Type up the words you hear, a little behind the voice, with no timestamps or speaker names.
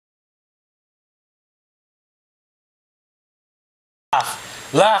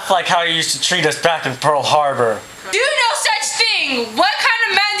Laugh like how you used to treat us back in Pearl Harbor. Do no such thing! What kind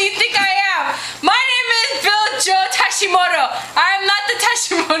of man do you think I am? My name is Bill Joe Tashimoto. I am not the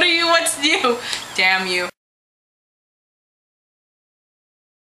Tashimoto you once knew. Damn you.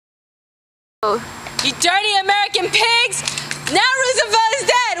 You dirty American pigs! Now Roosevelt is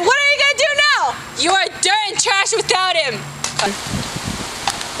dead! What are you gonna do now? You are dirt and trash without him!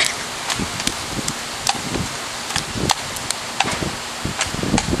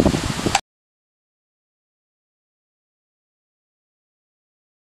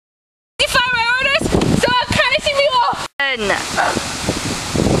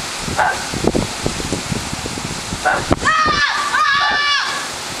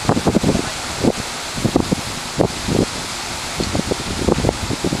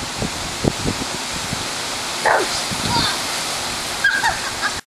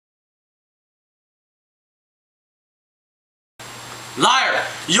 Liar!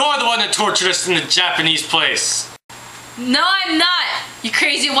 You're the one that tortured us in the Japanese place. No, I'm not. You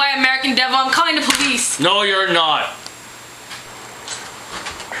crazy white American devil. I'm calling the police. No, you're not.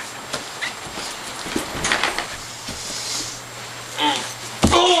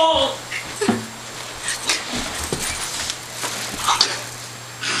 Oh!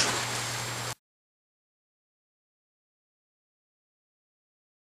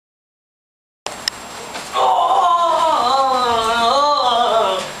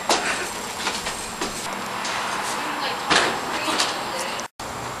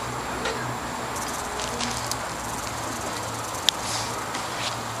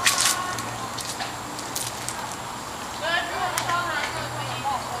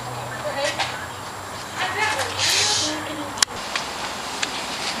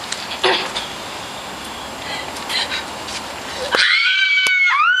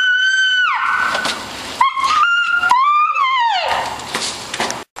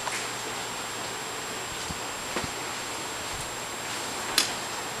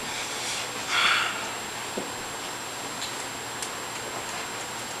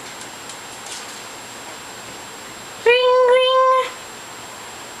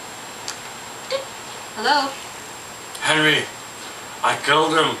 Hello? Henry, I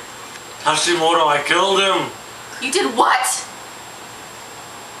killed him. Hashimoto, I killed him. You did what?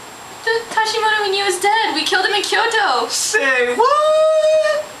 The Tashimoto we knew is dead. We killed him in Kyoto. Say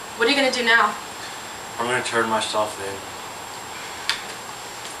what? What are you gonna do now? I'm gonna turn myself in.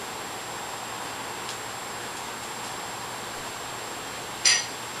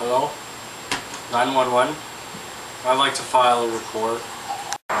 Hello? 911? I'd like to file a report.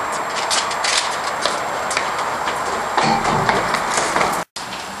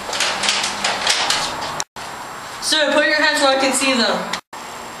 Sir, put your hands where I can see them.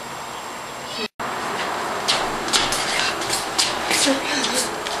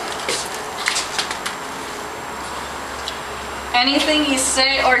 Anything you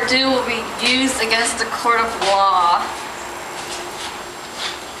say or do will be used against the court of law.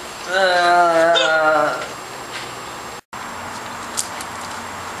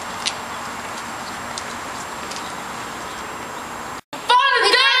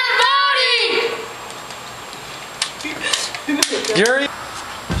 Yuri?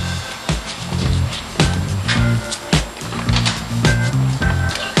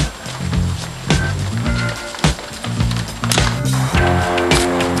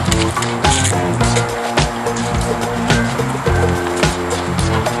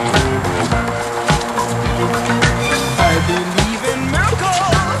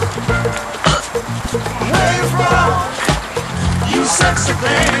 Sexy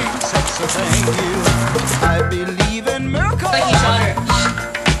thing, you. I believe in miracles. Like you shot her.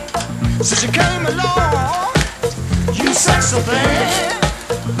 Since you came along, you sexy thing.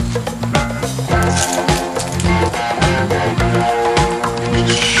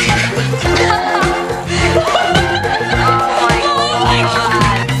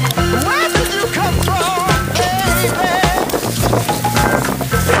 Where did you come from, baby?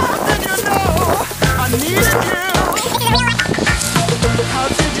 How did you know I needed you? How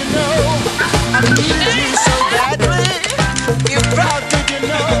did you know I needed you so badly? How did you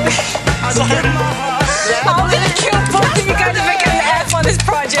know I give my heart sadly? I'm gonna kill both of you guys to make an F on this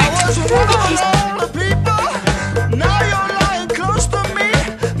project. I was wrong all the people. Now you're lying close to me,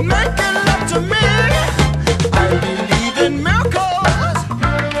 making love to me. I believe in miracles.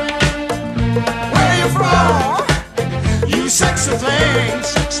 Where you from? You sexy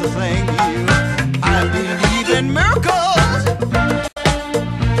thing, you.